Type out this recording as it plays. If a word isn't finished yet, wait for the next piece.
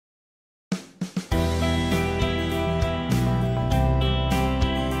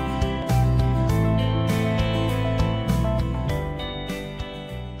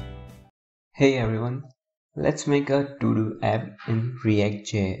Hey everyone, let's make a to-do app in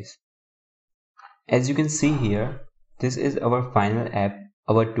React.js. As you can see here, this is our final app,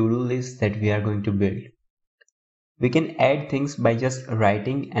 our to-do list that we are going to build. We can add things by just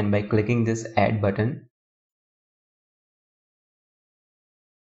writing and by clicking this add button.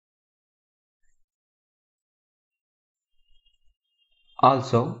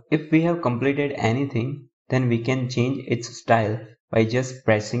 Also, if we have completed anything, then we can change its style by just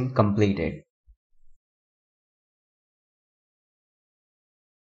pressing completed.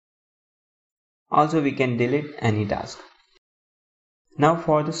 Also, we can delete any task. Now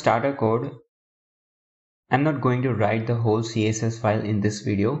for the starter code, I'm not going to write the whole CSS file in this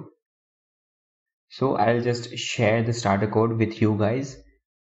video. So I'll just share the starter code with you guys.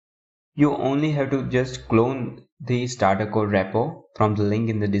 You only have to just clone the starter code repo from the link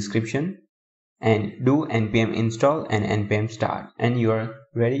in the description and do npm install and npm start, and you are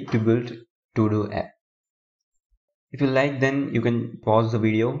ready to build to-do app. If you like, then you can pause the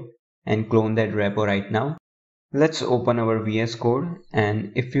video and clone that repo right now. Let's open our VS Code,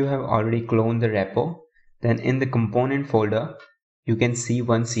 and if you have already cloned the repo, then in the component folder you can see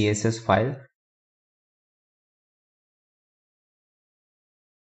one CSS file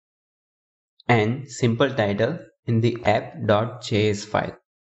and simple title in the app.js file.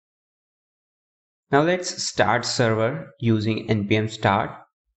 Now let's start server using npm start.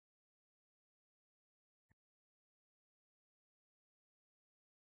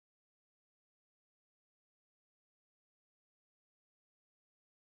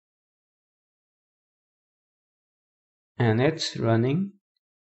 And it's running.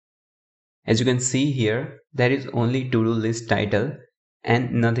 As you can see here, there is only to-do list title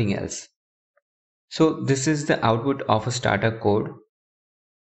and nothing else. So this is the output of a starter code.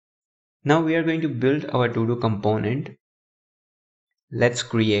 Now we are going to build our to-do component. Let's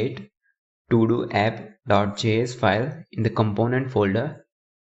create to-do app.js file in the component folder.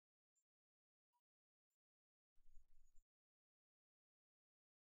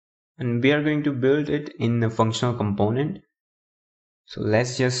 And we are going to build it in a functional component. So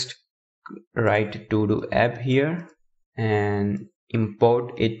let's just write to-do app here and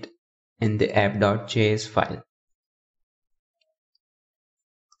import it in the app.js file.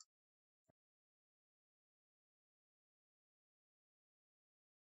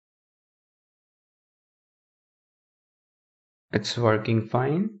 It's working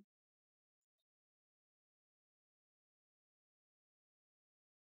fine.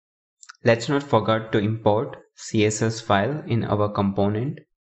 Let's not forget to import CSS file in our component.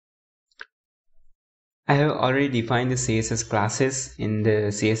 I have already defined the CSS classes in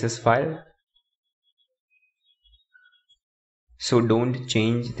the CSS file. So don't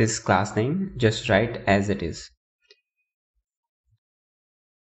change this class name, just write as it is.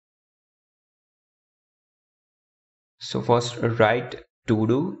 So first write to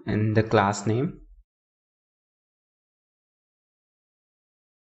do in the class name.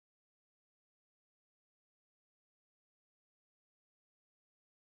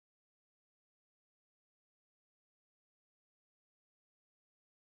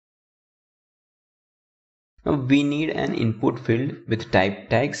 Now we need an input field with type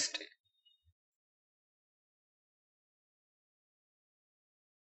text.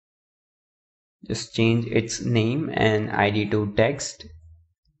 Just change its name and ID to text.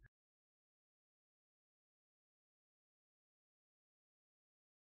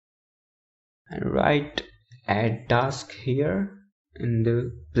 And write add task here in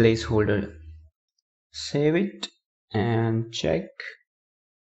the placeholder. Save it and check.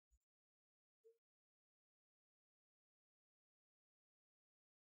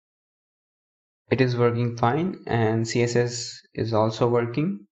 It is working fine and CSS is also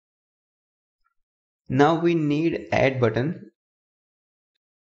working. Now we need add button.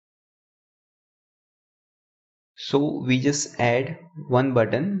 So we just add one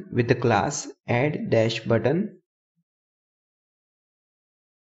button with the class add dash button.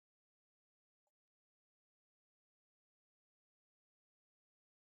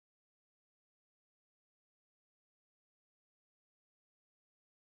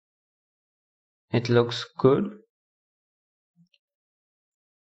 It looks good.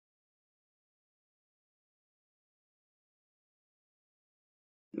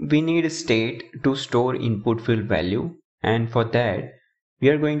 We need a state to store input field value, and for that we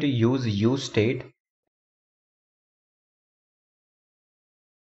are going to use useState.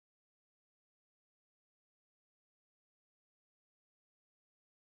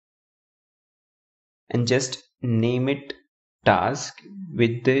 And just name it task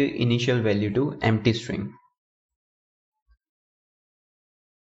with the initial value to empty string.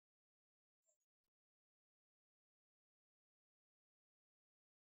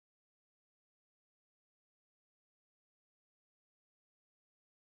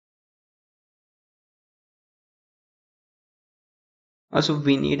 Also,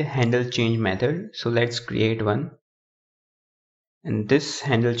 we need a handle change method. So let's create one. In this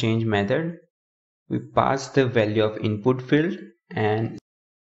handle change method, we pass the value of input field and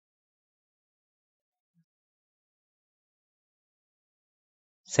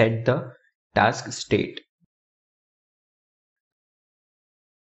set the task state.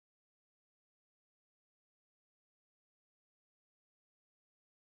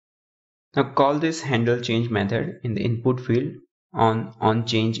 Now call this handle change method in the input field on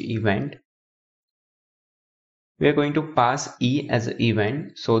change event. We are going to pass e as an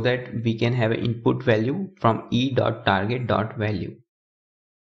event so that we can have an input value from e.target.value.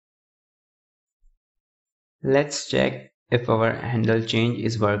 Let's check if our handle change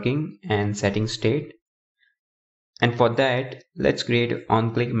is working and setting state. And for that, let's create an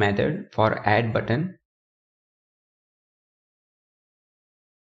onClick method for add button.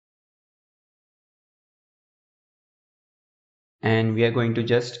 And we are going to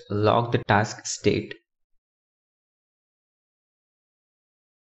just log the task state.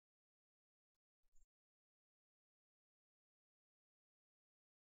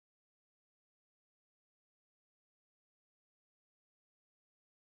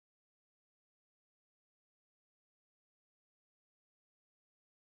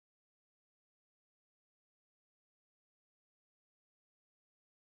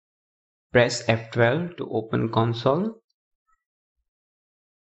 Press F12 to open console.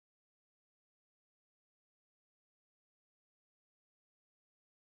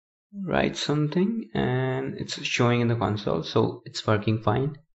 Write something and it's showing in the console, so it's working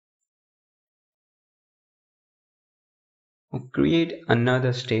fine. We'll create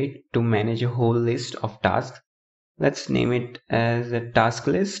another state to manage a whole list of tasks. Let's name it as a task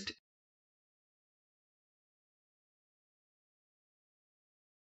list.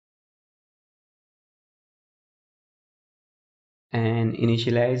 And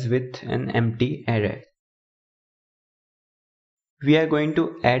initialize with an empty array. We are going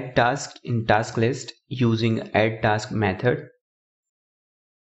to add task in task list using add task method.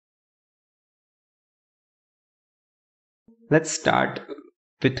 Let's start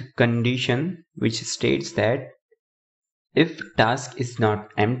with condition which states that if task is not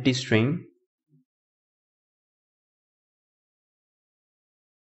empty string,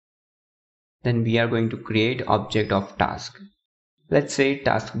 then we are going to create object of task. Let's say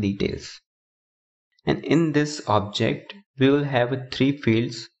task details. And in this object, we will have three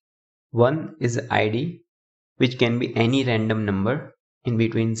fields. One is ID, which can be any random number in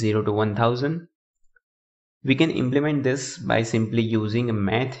between 0 to 1000. We can implement this by simply using a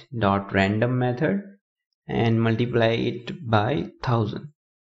math.random method and multiply it by 1000.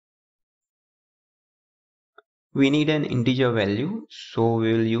 We need an integer value, so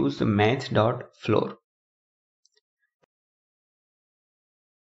we will use the math.floor.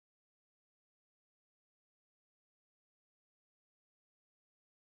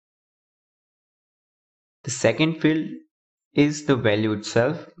 The second field is the value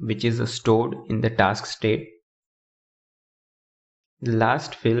itself, which is stored in the task state. The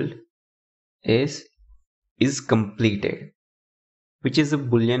last field is completed, which is a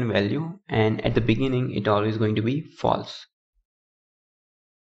boolean value, and at the beginning it always going to be false.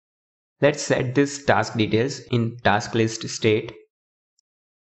 Let's set this task details in task list state.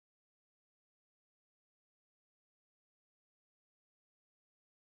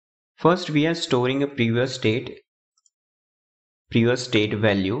 First, we are storing a previous state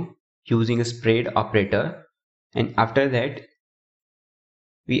value using a spread operator, and after that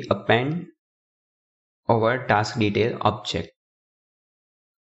we append our task detail object.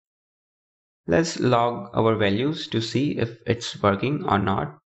 Let's log our values to see if it's working or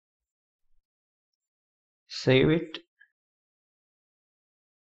not. Save it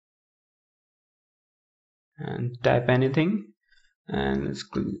and type anything, and let's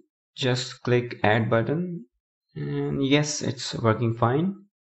just click add button, and yes, it's working fine.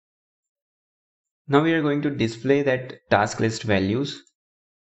 Now we are going to display that task list values.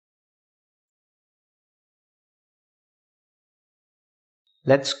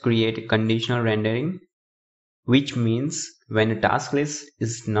 Let's create a conditional rendering, which means when a task list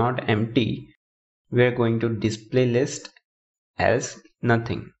is not empty, we are going to display list, else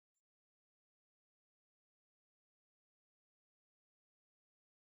nothing.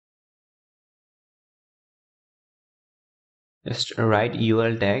 Just write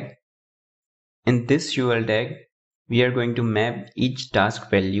UL tag. In this UL tag, we are going to map each task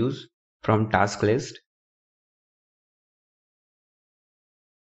values from task list.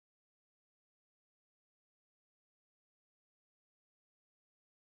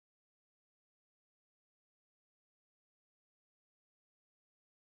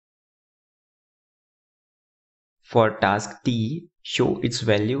 For task T, show its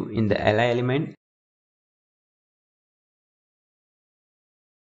value in the li element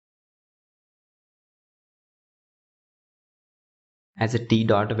as a T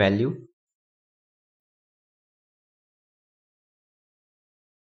dot value.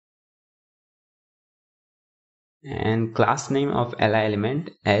 And class name of li element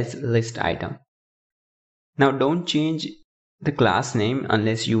as list item. Now don't change the class name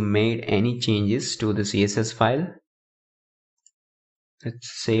unless you made any changes to the CSS file.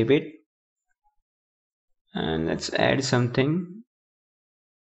 Let's save it and let's add something.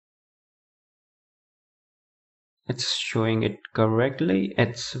 It's showing it correctly.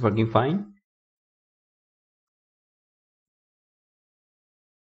 It's working fine.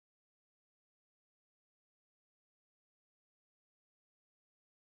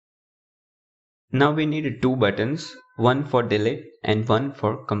 Now we need two buttons, one for delete and one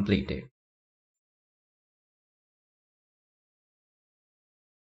for completed.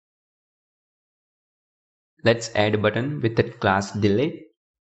 Let's add a button with the class delete.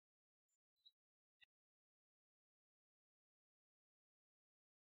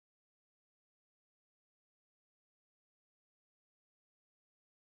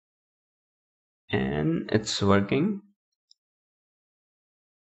 And it's working.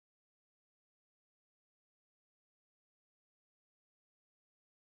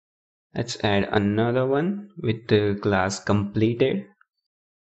 Let's add another one with the class completed.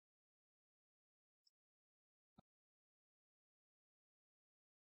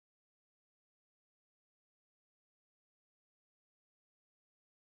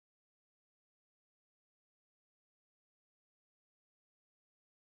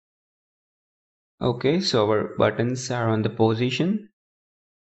 Okay, so our buttons are on the position.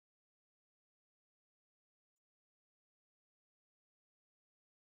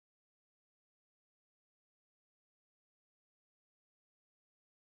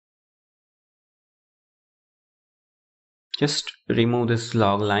 Just remove this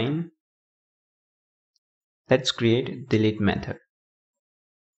log line. Let's create delete method.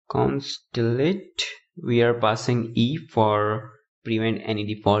 Const delete. We are passing E for prevent any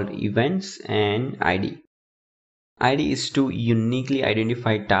default events and ID. ID is to uniquely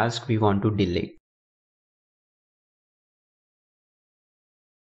identify task we want to delete.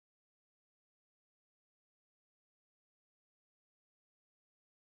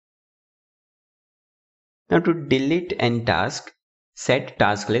 Now to delete any task, set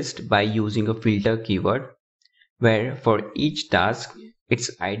task list by using a filter keyword, where for each task, its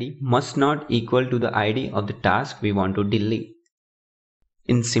ID must not equal to the ID of the task we want to delete.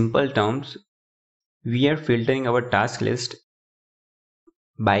 In simple terms, we are filtering our task list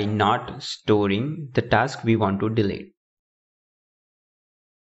by not storing the task we want to delete.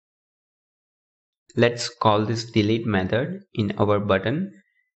 Let's call this delete method in our button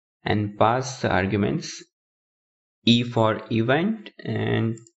and pass the arguments E for event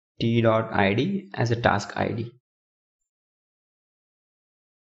and T.id as a task ID.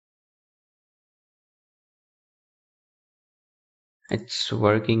 It's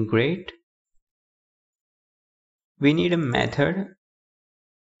working great. We need a method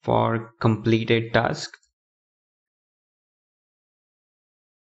for completed task.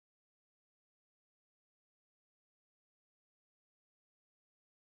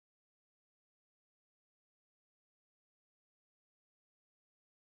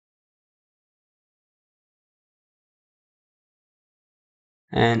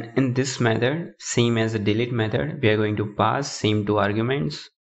 And in this method, same as the delete method, we are going to pass same two arguments.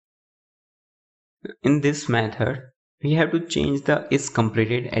 In this method, we have to change the is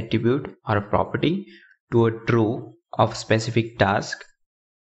completed attribute or property to a true of specific task.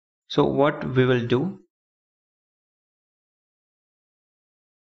 So what we will do,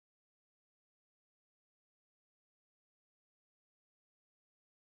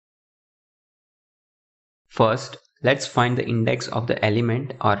 first let's find the index of the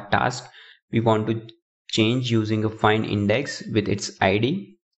element or task we want to change using a find index with its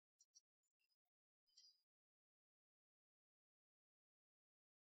ID.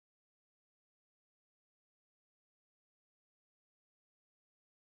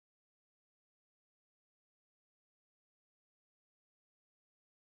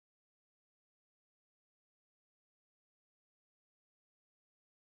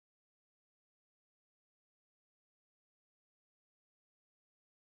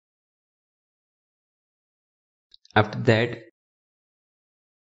 After that,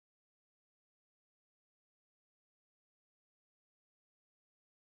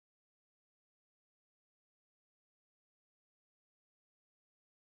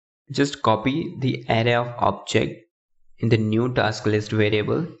 just copy the array of object in the new task list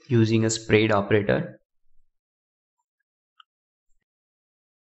variable using a spread operator.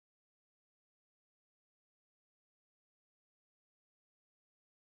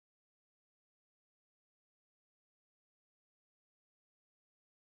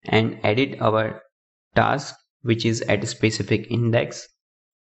 And edit our task which is at a specific index.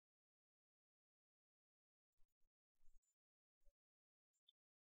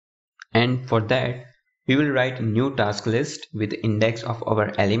 And for that we will write a new task list with the index of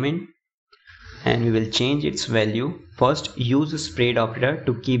our element, and we will change its value. First use the spread operator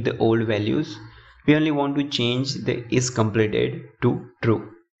to keep the old values. We only want to change the is completed to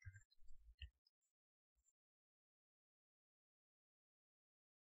true.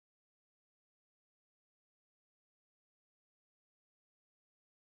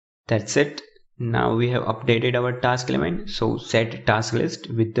 That's it. Now we have updated our task element, so set task list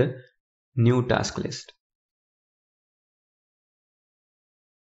with the new task list.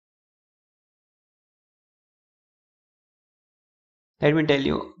 Let me tell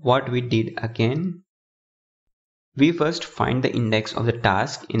you what we did again. We first find the index of the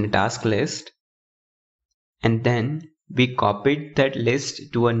task in the task list, and then we copied that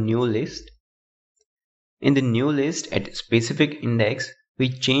list to a new list. In the new list at specific index, we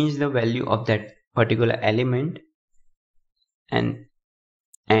change the value of that particular element and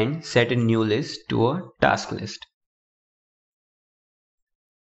set a new list to a task list.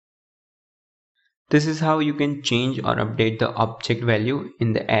 This is how you can change or update the object value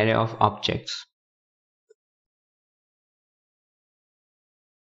in the array of objects.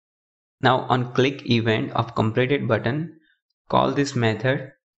 Now on click event of completed button, call this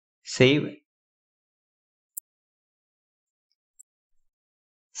method, save,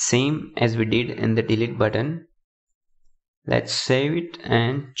 same as we did in the delete button. Let's save it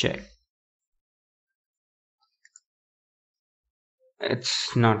and check.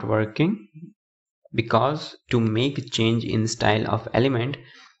 It's not working because to make a change in style of element,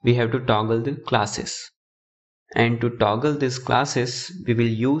 we have to toggle the classes. And to toggle these classes, we will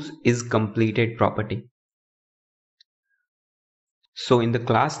use isCompleted property. So in the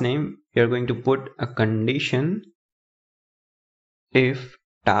class name, we are going to put a condition: if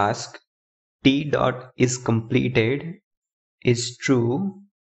task t.isCompleted is true,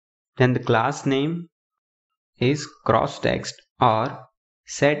 then the class name is cross-text or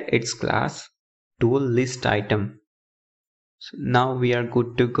set its class to a list item. So now we are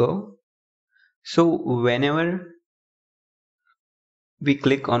good to go. So whenever we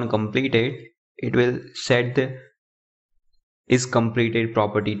click on completed, it will set the isCompleted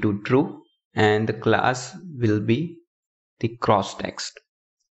property to true, and the class will be the cross-text.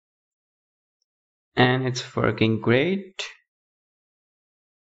 And it's working great.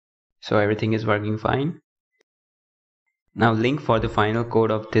 So everything is working fine. Now link for the final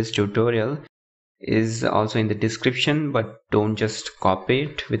code of this tutorial is also in the description, but don't just copy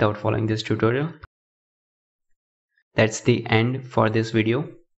it without following this tutorial. That's the end for this video.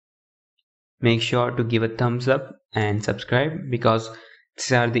 Make sure to give a thumbs up and subscribe, because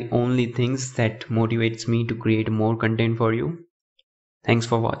these are the only things that motivates me to create more content for you. Thanks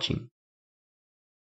for watching.